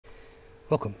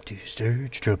Welcome to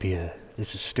Entropia.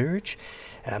 This is Sturge,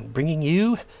 and I'm bringing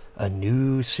you a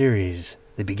new series,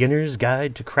 The Beginner's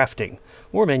Guide to Crafting,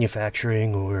 or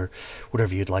Manufacturing, or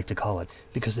whatever you'd like to call it,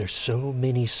 because there's so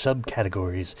many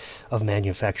subcategories of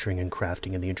manufacturing and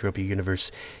crafting in the Entropia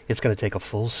Universe. It's going to take a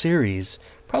full series,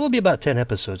 probably about 10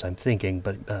 episodes, I'm thinking,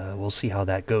 but we'll see how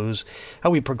that goes, how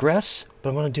we progress,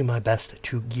 but I want to do my best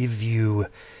to give you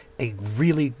a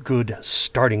really good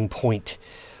starting point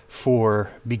for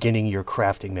beginning your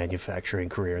crafting manufacturing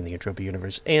career in the Entropia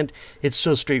Universe. And it's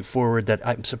so straightforward that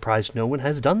I'm surprised no one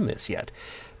has done this yet.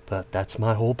 But that's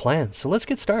my whole plan. So let's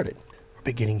get started. We're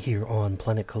beginning here on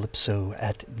planet Calypso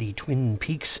at the Twin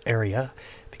Peaks area,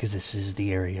 because this is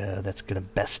the area that's going to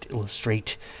best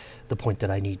illustrate the point that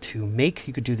I need to make.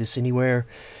 You could do this anywhere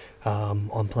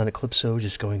on planet Calypso,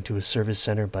 just going to a service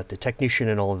center, but the technician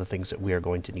and all of the things that we are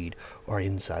going to need are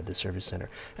inside the service center.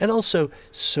 And also,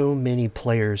 so many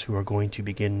players who are going to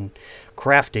begin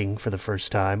crafting for the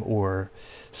first time, or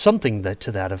something that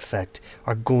to that effect,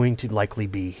 are going to likely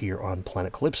be here on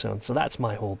planet Calypso. And so that's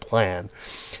my whole plan.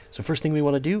 So first thing we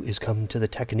want to do is come to the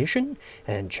technician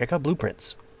and check out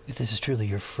blueprints. If this is truly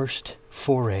your first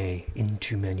foray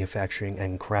into manufacturing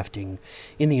and crafting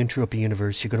in the Entropia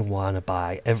Universe, you're going to want to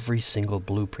buy every single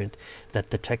blueprint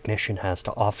that the technician has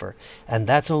to offer. And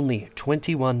that's only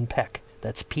 21 PEC,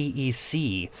 that's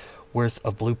P-E-C, worth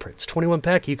of blueprints. 21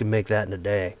 PEC, you can make that in a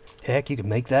day. Heck, you can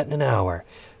make that in an hour.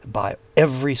 Buy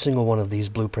every single one of these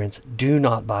blueprints. Do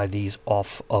not buy these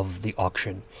off of the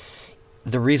auction.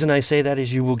 The reason I say that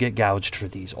is you will get gouged for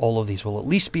these. All of these will at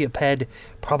least be a PED,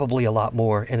 probably a lot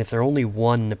more, and if they're only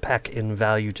 1 PEC in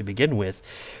value to begin with,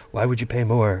 why would you pay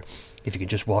more if you can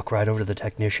just walk right over to the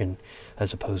technician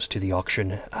as opposed to the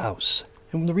auction house?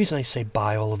 And the reason I say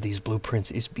buy all of these blueprints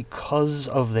is because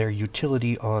of their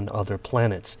utility on other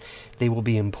planets. They will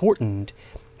be important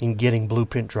in getting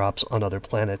blueprint drops on other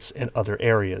planets and other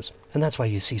areas. And that's why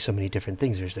you see so many different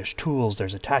things. There's tools,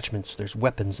 there's attachments, there's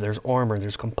weapons, there's armor,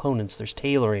 there's components, there's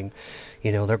tailoring,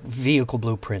 there are vehicle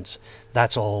blueprints.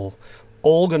 That's all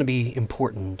going to be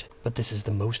important. But this is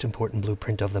the most important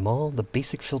blueprint of them all, the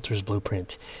basic filters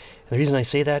blueprint. The reason I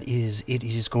say that is it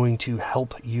is going to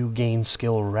help you gain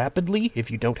skill rapidly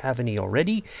if you don't have any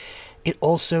already. It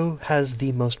also has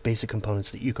the most basic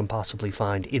components that you can possibly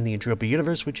find in the Entropia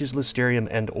Universe, which is Listerium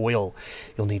and oil.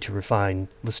 You'll need to refine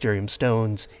Listerium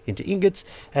stones into ingots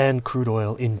and crude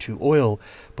oil into oil,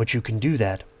 but you can do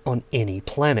that on any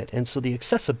planet. And so the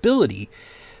accessibility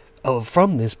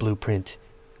from this blueprint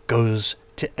goes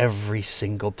to every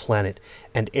single planet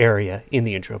and area in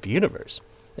the Entropia Universe.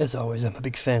 As always, I'm a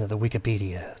big fan of the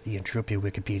Wikipedia, the Entropia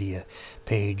Wikipedia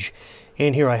page.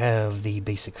 And here I have the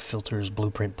basic filters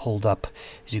blueprint pulled up.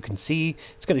 As you can see,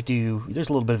 it's going to do, there's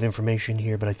a little bit of information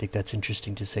here, but I think that's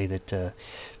interesting to say that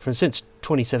since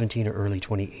 2017 or early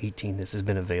 2018, this has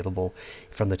been available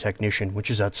from the technician, which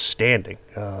is outstanding,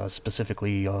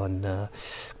 specifically on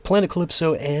planet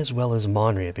Calypso as well as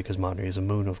Monria, because Monria is a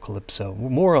moon of Calypso.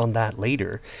 More on that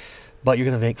later, but you're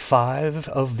going to make 5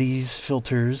 of these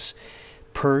filters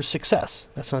per success.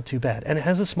 That's not too bad. And it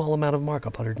has a small amount of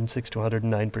markup, 106 to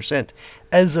 109%.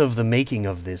 As of the making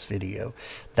of this video,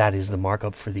 that is the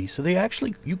markup for these. So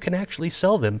you can actually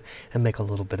sell them and make a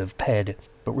little bit of PED.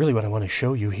 But really what I want to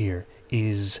show you here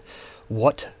is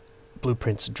what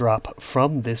blueprints drop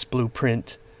from this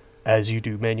blueprint as you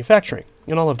do manufacturing.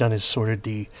 And all I've done is sorted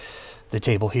the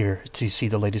table here to see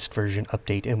the latest version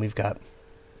update, and we've got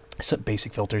some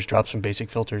basic filters, drops from basic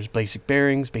filters, basic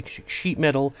bearings, basic sheet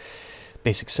metal,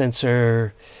 basic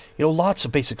sensor, lots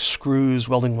of basic screws,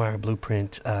 welding wire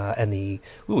blueprint, and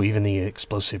even the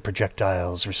explosive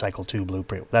projectiles recycle 2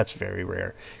 blueprint. That's very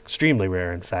rare, extremely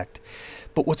rare in fact.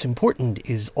 But what's important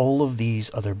is all of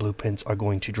these other blueprints are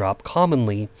going to drop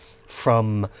commonly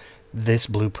from this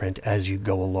blueprint as you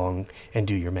go along and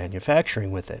do your manufacturing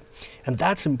with it. And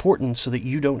that's important so that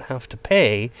you don't have to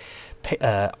pay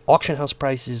auction house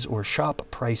prices or shop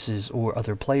prices or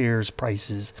other players'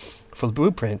 prices for the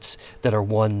blueprints that are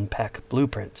 1 PEC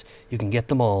blueprints. You can get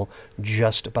them all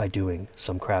just by doing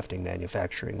some crafting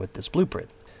manufacturing with this blueprint.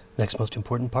 Next most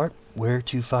important part, where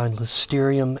to find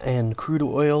Listerium and crude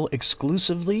oil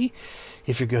exclusively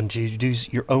if you're going to do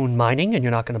your own mining and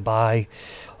you're not going to buy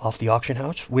off the auction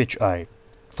house, which I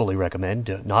fully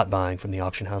recommend not buying from the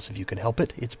auction house if you can help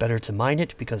it. It's better to mine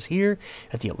it, because here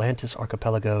at the Atlantis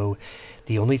Archipelago,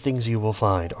 the only things you will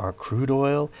find are crude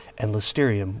oil and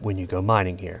Listerium when you go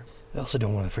mining here. I also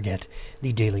don't want to forget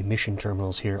the daily mission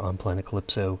terminals here on Planet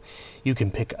Calypso. You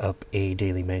can pick up a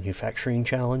daily manufacturing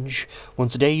challenge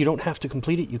once a day. You don't have to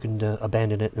complete it. You can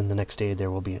abandon it, and the next day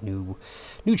there will be a new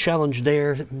challenge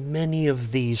there. Many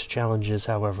of these challenges,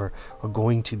 however, are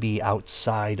going to be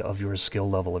outside of your skill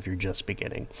level if you're just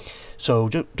beginning. So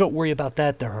don't worry about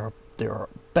that. There are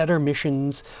better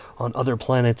missions on other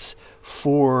planets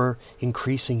for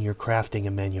increasing your crafting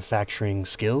and manufacturing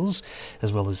skills,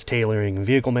 as well as tailoring and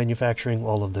vehicle manufacturing,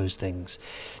 all of those things.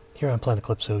 Here on Planet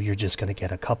Calypso, you're just going to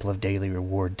get a couple of daily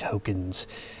reward tokens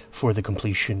for the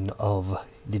completion of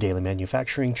the daily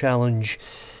manufacturing challenge,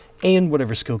 and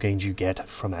whatever skill gains you get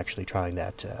from actually trying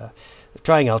out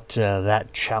that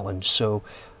challenge. So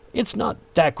it's not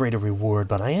that great a reward,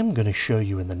 but I am going to show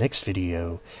you in the next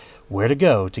video where to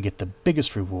go to get the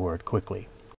biggest reward quickly.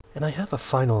 And I have a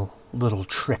final little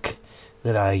trick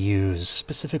that I use,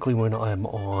 specifically when I'm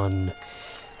on...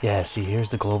 Yeah, see,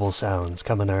 here's the global sounds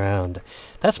coming around.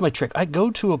 That's my trick. I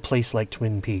go to a place like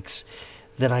Twin Peaks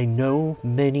that I know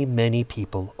many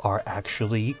people are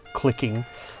actually clicking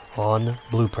on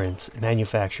blueprints,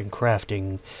 manufacturing,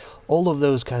 crafting, all of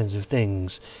those kinds of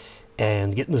things,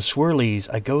 and getting the swirlies.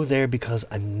 I go there because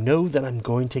I know that I'm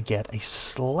going to get a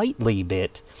slightly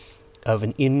bit of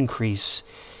an increase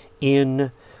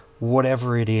in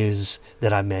whatever it is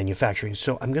that I'm manufacturing.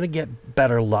 So I'm going to get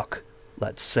better luck,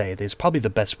 let's say. That's probably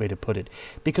the best way to put it.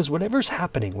 Because whatever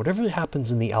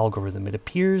happens in the algorithm, it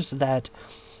appears that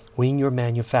when you're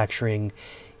manufacturing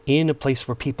in a place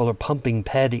where people are pumping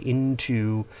PED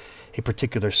into a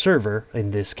particular server,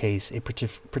 in this case, a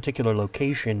particular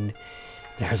location,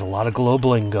 there's a lot of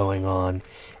globaling going on.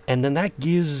 And then that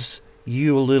gives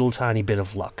you a little tiny bit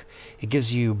of luck. It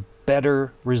gives you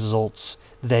better results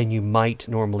than you might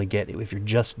normally get if you're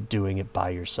just doing it by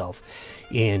yourself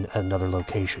in another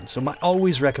location. So I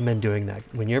always recommend doing that.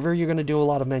 Whenever you're going to do a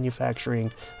lot of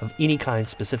manufacturing of any kind,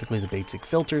 specifically the basic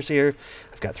filters here,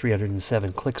 I've got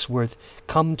 307 clicks worth,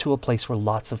 come to a place where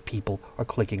lots of people are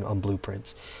clicking on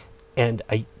blueprints. And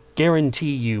I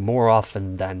guarantee you, more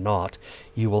often than not,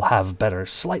 you will have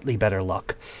slightly better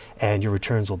luck, and your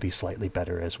returns will be slightly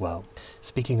better as well.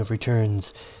 Speaking of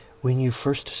returns, when you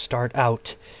first start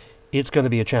out, it's going to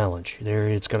be a challenge.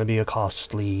 It's going to be a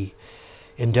costly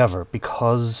endeavor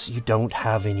because you don't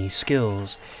have any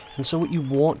skills. And so what you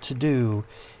want to do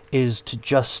is to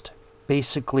just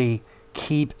basically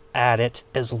keep at it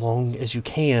as long as you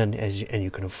can, and you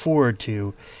can afford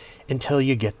to, until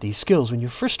you get these skills. When you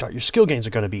first start, your skill gains are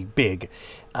going to be big.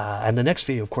 And the next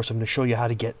video, of course, I'm going to show you how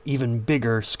to get even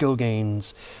bigger skill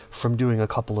gains from doing a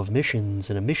couple of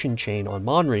missions in a mission chain on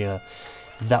Monria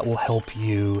that will help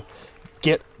you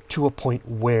get to a point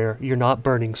where you're not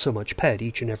burning so much PED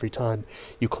each and every time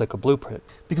you click a blueprint.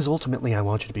 Because ultimately I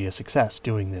want you to be a success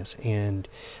doing this, and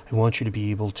I want you to be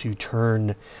able to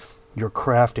turn your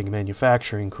crafting and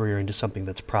manufacturing career into something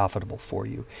that's profitable for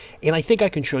you. And I think I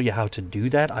can show you how to do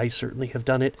that. I certainly have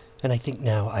done it, and I think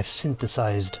now I've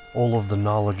synthesized all of the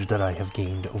knowledge that I have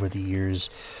gained over the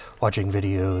years watching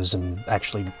videos and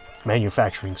actually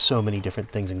manufacturing so many different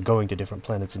things and going to different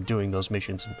planets and doing those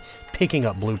missions and picking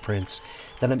up blueprints,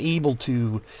 that I'm able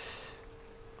to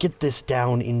get this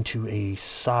down into a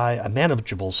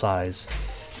manageable size,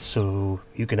 so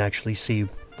you can actually see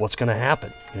what's going to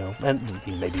happen, and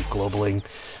maybe globaling,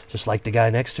 just like the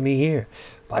guy next to me here.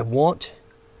 But I want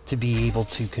to be able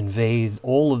to convey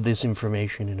all of this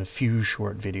information in a few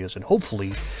short videos, and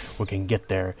hopefully we can get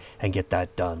there and get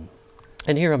that done.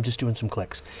 And here I'm just doing some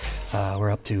clicks. We're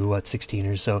up to, 16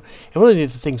 or so. And one of the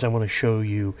things I want to show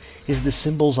you is the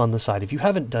symbols on the side. If you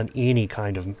haven't done any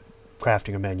kind of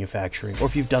crafting or manufacturing, or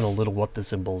if you've done a little, what the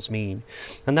symbols mean.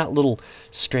 And that little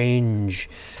strange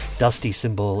dusty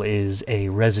symbol is a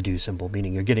residue symbol,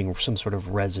 meaning you're getting some sort of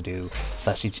residue.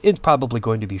 It's probably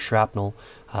going to be shrapnel.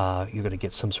 You're going to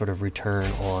get some sort of return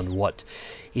on what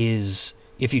is...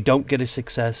 If you don't get a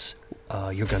success,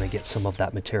 you're going to get some of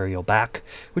that material back,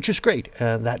 which is great.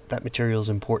 That material is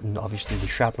important. Obviously, the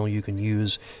shrapnel you can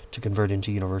use to convert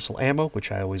into universal ammo,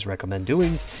 which I always recommend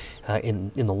doing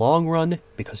in the long run,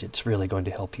 because it's really going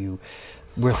to help you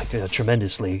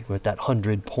tremendously with that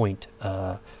 100 point.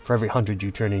 For every 100 you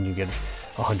turn in, you get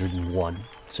 101.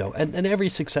 So, and every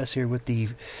success here with the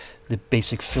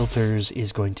basic filters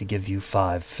is going to give you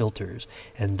 5 filters,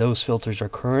 and those filters are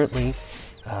currently...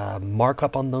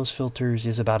 markup on those filters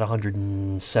is about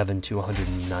 107 to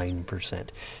 109%.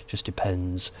 Just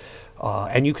depends.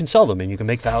 And you can sell them, and you can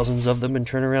make thousands of them and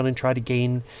turn around and try to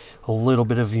gain a little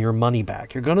bit of your money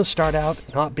back. You're going to start out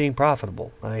not being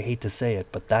profitable. I hate to say it,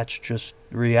 but that's just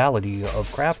reality of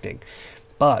crafting.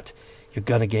 But you're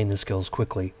going to gain the skills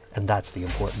quickly, and that's the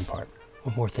important part.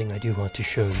 One more thing I do want to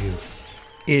show you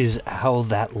is how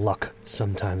that luck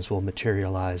sometimes will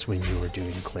materialize when you are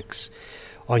doing clicks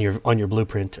on your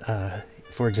blueprint.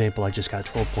 For example, I just got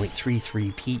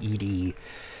 12.33 PED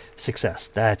success.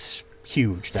 That's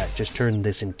huge. That just turned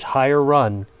this entire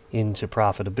run into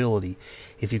profitability.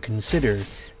 If you consider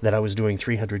that I was doing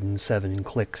 307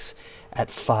 clicks at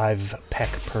 5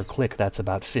 pec per click, that's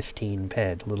about 15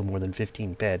 ped, a little more than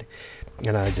 15 ped,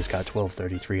 and I just got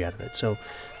 1233 out of it. So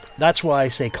that's why I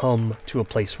say come to a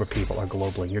place where people are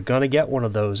globally. You're going to get one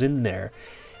of those in there,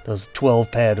 those 12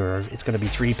 ped, or it's going to be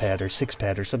 3 ped or 6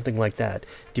 ped or something like that,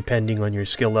 depending on your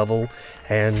skill level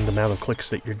and the amount of clicks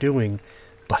that you're doing.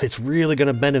 But it's really going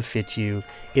to benefit you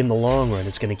in the long run.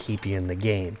 It's going to keep you in the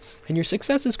game. And your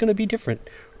success is going to be different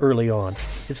early on.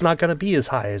 It's not going to be as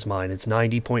high as mine. It's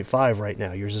 90.5 right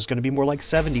now. Yours is going to be more like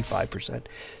 75%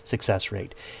 success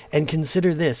rate. And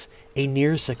consider this, a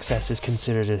near success is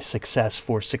considered a success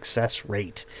for success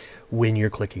rate when you're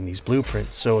clicking these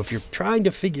blueprints. So if you're trying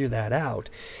to figure that out,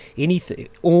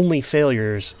 only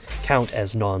failures count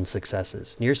as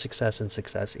non-successes. Near success and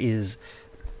success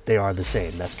they are the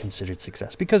same. That's considered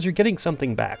success because you're getting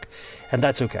something back, and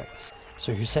that's okay.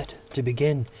 So you're set to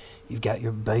begin. You've got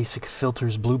your basic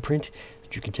filters blueprint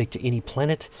that you can take to any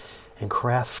planet and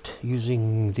craft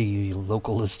using the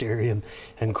local Listerium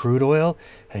and crude oil,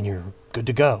 and you're good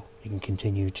to go. You can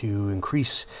continue to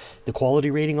increase the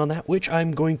quality rating on that, which I'm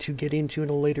going to get into in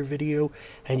a later video,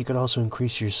 and you can also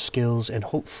increase your skills, and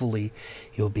hopefully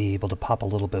you'll be able to pop a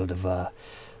little bit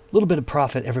of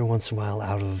profit every once in a while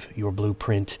out of your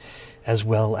blueprint, as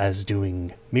well as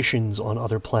doing missions on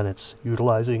other planets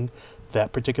utilizing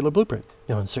that particular blueprint.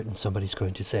 Now, I'm certain somebody's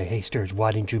going to say, hey, Sturge,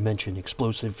 why didn't you mention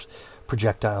Explosive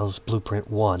Projectiles Blueprint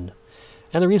 1?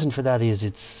 And the reason for that is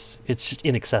it's just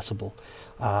inaccessible.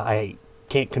 I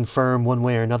can't confirm one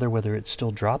way or another whether it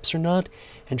still drops or not,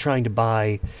 and trying to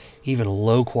buy even a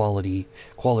low quality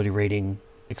rating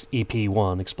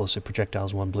EP1, Explosive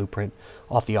Projectiles 1 blueprint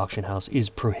off the auction house is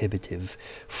prohibitive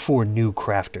for new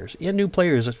crafters and new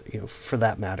players, for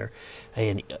that matter.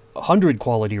 An 100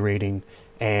 quality rating,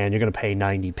 and you're going to pay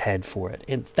 90 ped for it.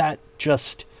 And that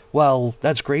just, well,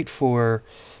 that's great for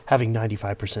having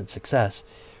 95% success.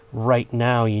 Right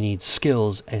now you need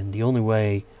skills, and the only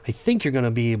way I think you're going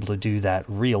to be able to do that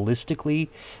realistically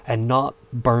and not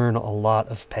burn a lot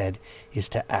of ped is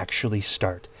to actually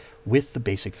start with the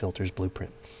basic filters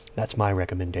blueprint. That's my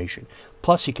recommendation.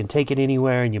 Plus, you can take it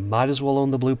anywhere, and you might as well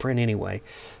own the blueprint anyway,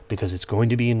 because it's going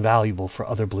to be invaluable for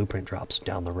other blueprint drops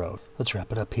down the road. Let's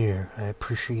wrap it up here. I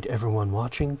appreciate everyone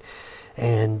watching,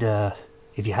 and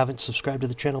if you haven't subscribed to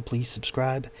the channel, please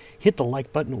subscribe. Hit the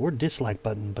like button or dislike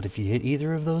button, but if you hit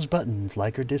either of those buttons,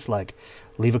 like or dislike,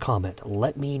 leave a comment.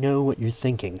 Let me know what you're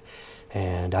thinking,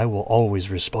 and I will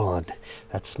always respond.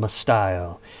 That's my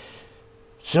style.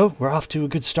 So, we're off to a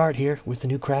good start here with the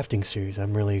new crafting series.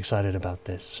 I'm really excited about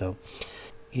this, so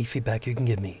any feedback you can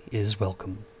give me is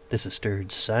welcome. This is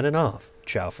Sturge signing off.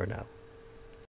 Ciao for now.